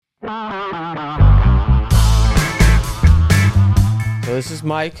this is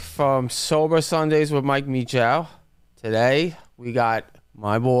Mike from Sober Sundays with Mike Mechow. Today, we got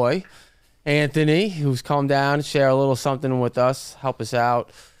my boy, Anthony, who's come down to share a little something with us, help us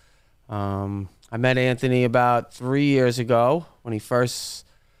out. I met Anthony about 3 years ago when he first...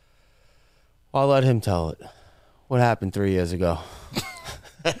 I'll let him tell it. What happened 3 years ago?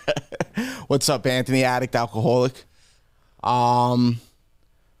 What's up, Anthony? Addict, alcoholic. About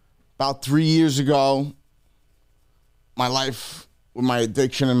 3 years ago, my life with my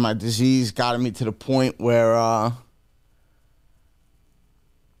addiction and my disease got me to the point where I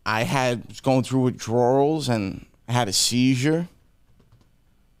was going through withdrawals and I had a seizure.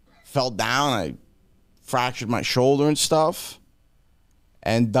 Fell down. I fractured my shoulder and stuff.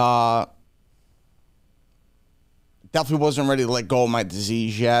 And definitely wasn't ready to let go of my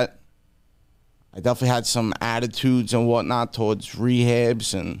disease yet. I definitely had some attitudes and whatnot towards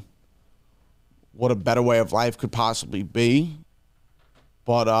rehabs and what a better way of life could possibly be.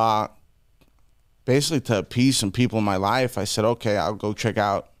 But basically to appease some people in my life, I said, okay, I'll go check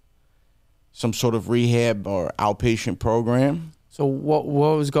out some sort of rehab or outpatient program. So what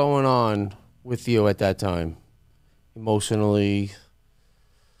was going on with you at that time? Emotionally,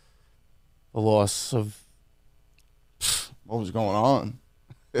 the loss of... What was going on?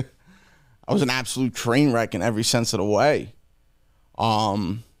 I was an absolute train wreck in every sense of the way.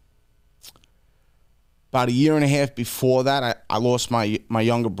 About a year and a half before that, I lost my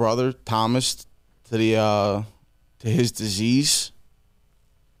younger brother, Thomas, to his disease.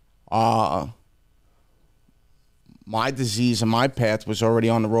 My disease and my path was already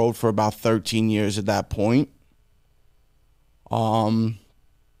on the road for about 13 years at that point.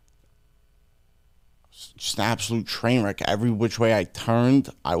 Just an absolute train wreck. Every which way I turned,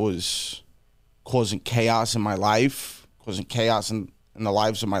 I was causing chaos in my life, causing chaos in the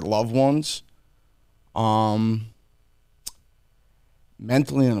lives of my loved ones.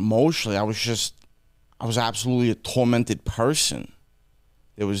 Mentally and emotionally, I was absolutely a tormented person.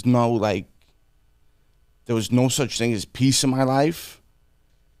 There was no such thing as peace in my life.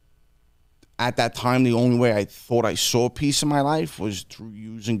 At that time, the only way I thought I saw peace in my life was through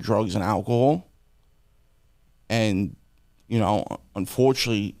using drugs and alcohol. And,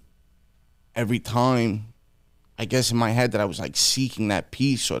 unfortunately, every time, I guess in my head that I was like seeking that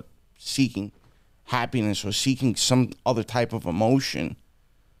peace or seeking happiness or seeking some other type of emotion,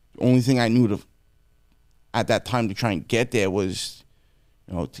 the only thing I knew at that time to try and get there was,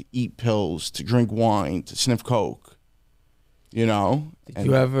 to eat pills, to drink wine, to sniff coke, Did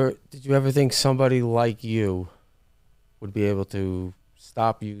you ever think somebody like you would be able to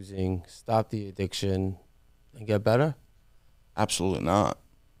stop using, stop the addiction, and get better? Absolutely not.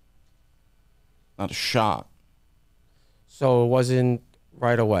 Not a shot. So it wasn't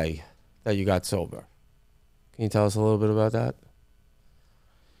right away that you got sober. Can you tell us a little bit about that?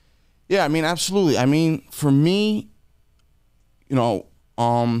 Yeah, absolutely. For me, I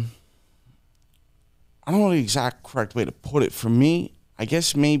don't know the exact correct way to put it. For me, I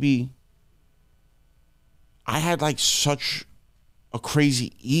guess maybe I had such a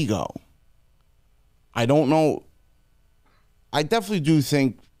crazy ego. I don't know. I definitely do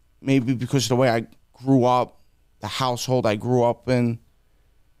think maybe because of the way I grew up, the household I grew up in,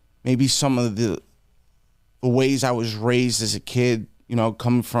 maybe some of the ways I was raised as a kid,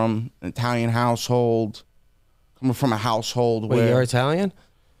 coming from an Italian household, coming from a household where... Wait, you're Italian?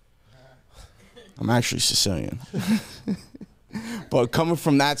 I'm actually Sicilian. But coming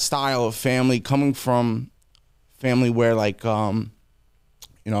from that style of family, coming from family where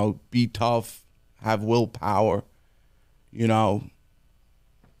be tough, have willpower, use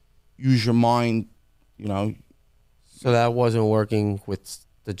your mind, So that wasn't working with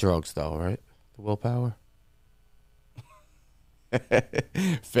the drugs though, right? The willpower?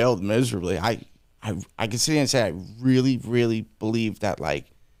 Failed miserably. I can sit here and say I really, really believe that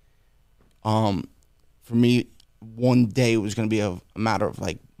for me, one day it was going to be a matter of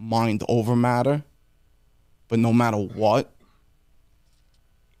mind over matter, but no matter what,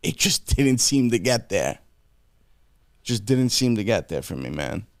 it just didn't seem to get there. Just didn't seem to get there for me,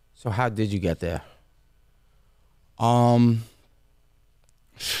 man. So how did you get there? I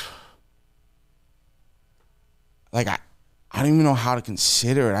don't even know how to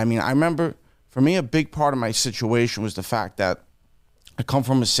consider it. I remember, for me, a big part of my situation was the fact that I come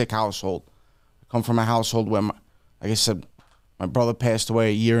from a sick household. I come from a household where, like I said, my brother passed away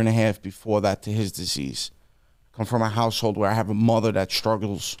a year and a half before that to his disease. I come from a household where I have a mother that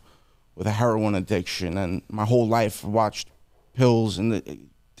struggles with a heroin addiction, and my whole life I watched pills and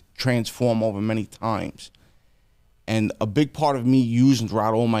transform over many times. And a big part of me using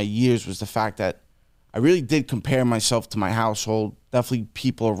throughout all my years was the fact that I really did compare myself to my household, definitely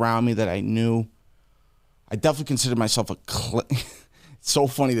people around me that I knew. I definitely considered myself it's so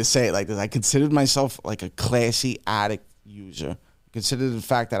funny to say it like this. I considered myself like a classy addict user. I considered the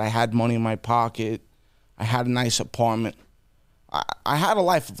fact that I had money in my pocket. I had a nice apartment. I had a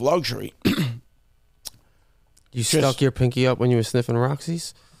life of luxury. You stuck your pinky up when you were sniffing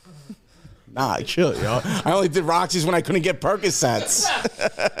Roxy's? Nah, chill, yo. I only did Roxy's when I couldn't get Percocets.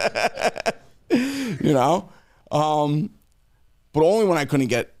 You know? But only when I couldn't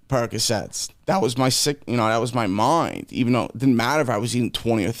get Percocets. That was my that was my mind. Even though it didn't matter if I was eating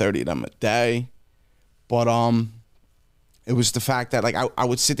 20 or 30 of them a day. But it was the fact that like I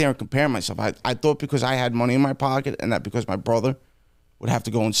would sit there and compare myself. I thought because I had money in my pocket and that because my brother would have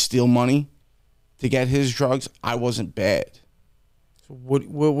to go and steal money to get his drugs, I wasn't bad. So what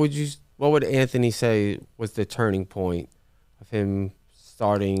would Anthony say was the turning point of him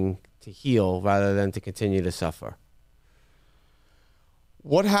starting to heal rather than to continue to suffer?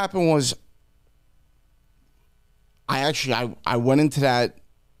 What happened was I went into that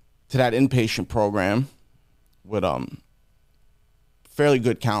inpatient program with fairly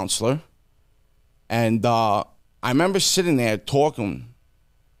good counselor, and I remember sitting there talking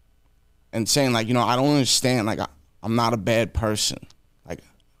and saying like, I don't understand, like I'm not a bad person. Like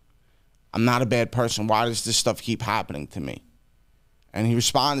I'm not a bad person. Why does this stuff keep happening to me? And he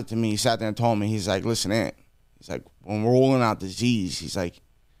responded to me. He sat there and told me, he's like, listen, Ant. He's like, when we're rolling out disease, he's like,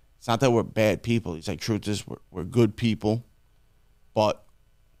 it's not that we're bad people. He's like, truth is we're good people. But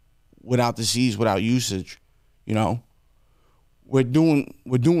without disease, without usage, we're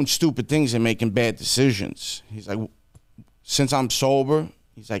doing stupid things and making bad decisions. He's like, since I'm sober,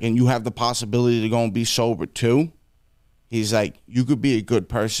 he's like, and you have the possibility to go and be sober too. He's like, you could be a good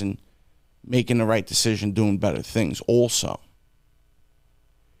person making the right decision, doing better things also.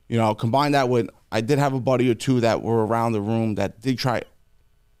 Combine that with, I did have a buddy or two that were around the room that did try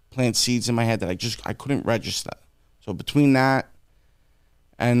plant seeds in my head that I couldn't register. So between that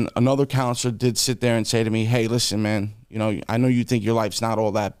and another counselor did sit there and say to me, hey, listen, man, I know you think your life's not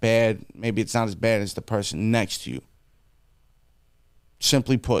all that bad. Maybe it's not as bad as the person next to you.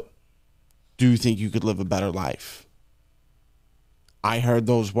 Simply put, do you think you could live a better life? I heard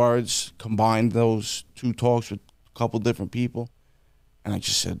those words, combined those two talks with a couple different people, and I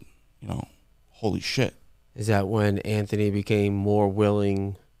just said, holy shit. Is that when Anthony became more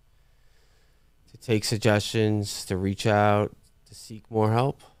willing to take suggestions, to reach out, to seek more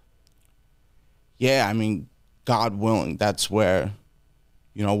help? Yeah, I mean, God willing, that's where,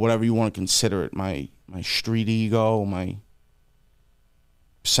 whatever you want to consider it, my street ego, my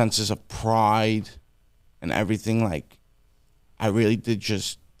senses of pride and everything, like, I really did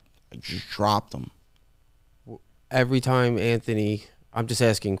just drop them. Every time Anthony, I'm just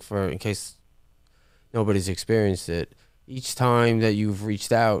asking in case nobody's experienced it, each time that you've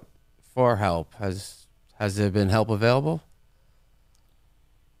reached out for help, has there been help available?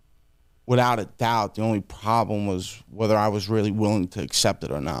 Without a doubt, the only problem was whether I was really willing to accept it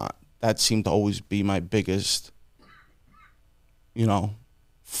or not. That seemed to always be my biggest,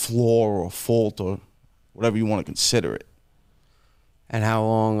 flaw or fault or whatever you want to consider it. And how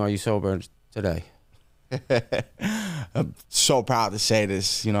long are you sober today? I'm so proud to say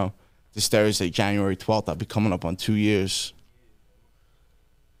this, this Thursday, January 12th, I'll be coming up on 2 years.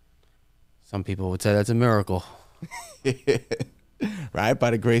 Some people would say that's a miracle. Right?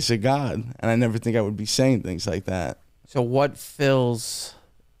 By the grace of God. And I never think I would be saying things like that. So what fills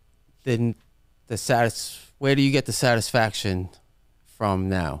where do you get the satisfaction from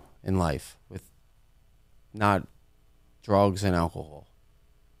now in life with not drugs and alcohol?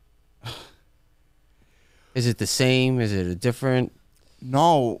 Is it the same? Is it a different?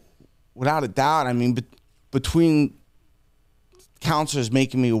 No, without a doubt. I mean, between counselors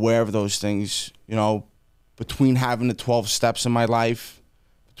making me aware of those things, between having the 12 steps in my life,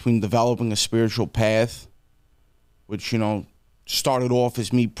 between developing a spiritual path, which, started off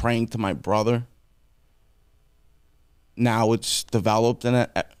as me praying to my brother. Now it's developed in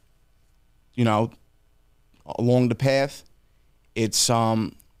along the path. It's,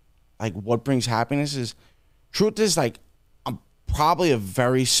 like what brings happiness is, truth is, like, I'm probably a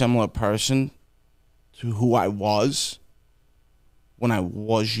very similar person to who I was when I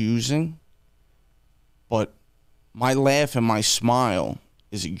was using, but my laugh and my smile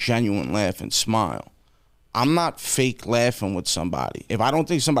is a genuine laugh and smile. I'm not fake laughing with somebody. If I don't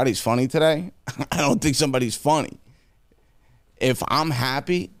think somebody's funny today, I don't think somebody's funny. If I'm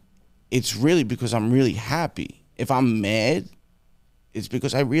happy, it's really because I'm really happy. If I'm mad, it's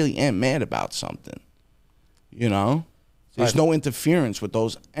because I really am mad about something, There's no interference with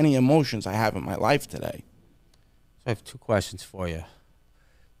any emotions I have in my life today. So I have 2 questions for you.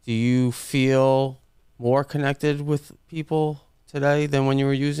 Do you feel more connected with people today than when you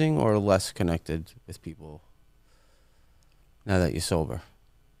were using, or less connected with people now that you're sober?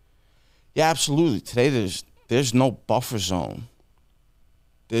 Yeah, absolutely. Today there's no buffer zone.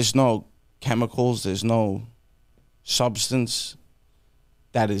 There's no chemicals. There's no substance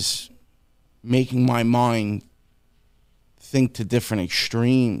that is making my mind think to different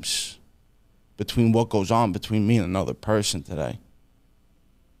extremes between what goes on between me and another person today.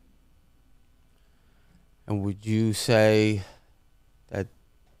 And would you say that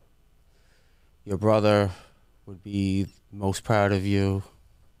your brother would be most proud of you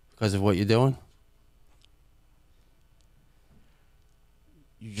because of what you're doing?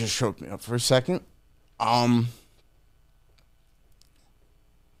 You just choked me up for a second.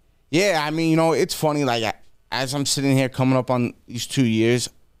 Yeah, I mean, it's funny, like, as I'm sitting here coming up on these 2 years,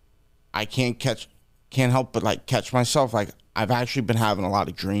 I can't help but, like, catch myself. Like, I've actually been having a lot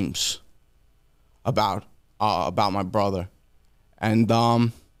of dreams about my brother. And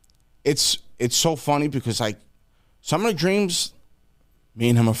it's so funny because, like, some of the dreams, me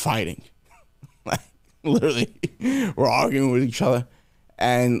and him are fighting. Like, literally, we're arguing with each other.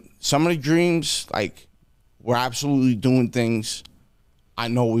 And some of the dreams, like, we're absolutely doing things I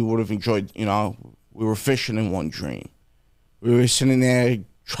know we would have enjoyed. We were fishing in one dream. We were sitting there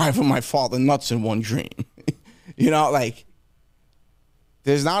driving my father nuts in one dream. Like,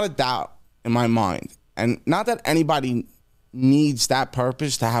 there's not a doubt in my mind. And not that anybody needs that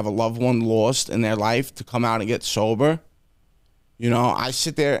purpose to have a loved one lost in their life to come out and get sober. I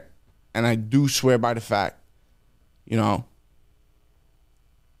sit there and I do swear by the fact,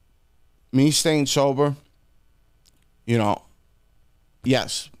 me staying sober,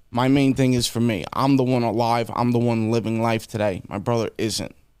 yes, my main thing is for me. I'm the one alive. I'm the one living life today. My brother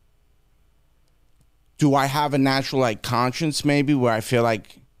isn't. Do I have a natural, like, conscience maybe where I feel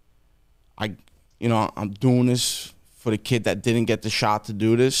like I'm doing this for the kid that didn't get the shot to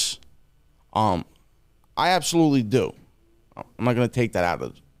do this? I absolutely do. I'm not going to take that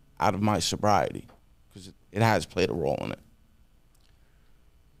out of my sobriety because it has played a role in it.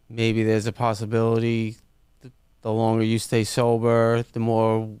 Maybe there's a possibility the longer you stay sober, the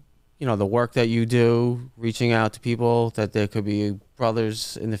more, the work that you do, reaching out to people, that there could be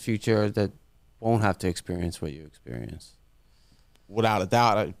brothers in the future that won't have to experience what you experience. Without a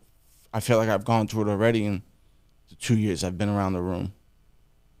doubt, I feel like I've gone through it already in the 2 years I've been around the room.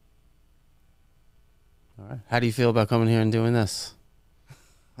 All right. How do you feel about coming here and doing this?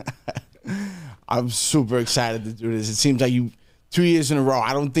 I'm super excited to do this. It seems like 2 years in a row.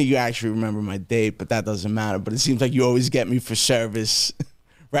 I don't think you actually remember my date, but that doesn't matter. But it seems like you always get me for service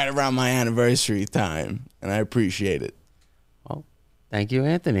right around my anniversary time, and I appreciate it. Well, thank you,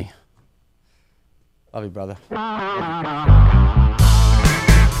 Anthony. Love you, brother.